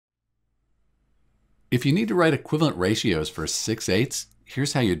If you need to write equivalent ratios for 6/8,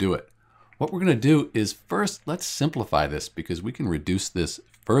 here's how you do it. What we're going to do is first, let's simplify this because we can reduce this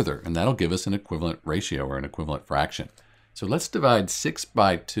further, and that'll give us an equivalent ratio or an equivalent fraction. So let's divide 6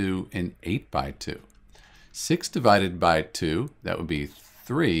 by 2 and 8 by 2. 6 divided by 2, that would be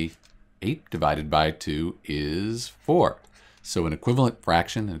 3. 8 divided by 2 is 4. So an equivalent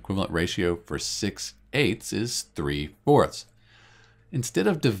fraction, an equivalent ratio for 6/8 is 3/4. Instead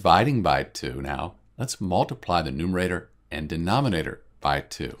of dividing by 2 now, let's multiply the numerator and denominator by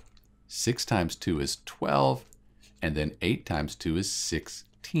 2. 6 times 2 is 12, and then 8 times 2 is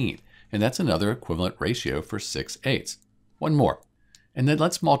 16. And that's another equivalent ratio for 6/8. One more. And then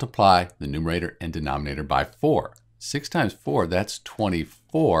let's multiply the numerator and denominator by 4. 6 times 4, that's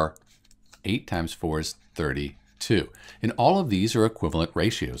 24. 8 times 4 is 32. And all of these are equivalent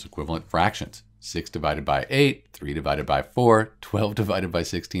ratios, equivalent fractions. 6 divided by 8, 3 divided by 4, 12 divided by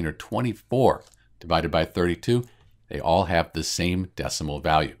 16, or 24 divided by 32. They all have the same decimal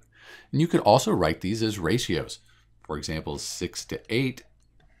value. And you could also write these as ratios. For example, 6 to 8,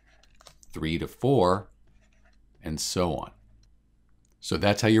 3 to 4, and so on. So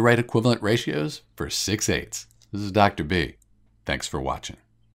that's how you write equivalent ratios for 6/8. This is Dr. B. Thanks for watching.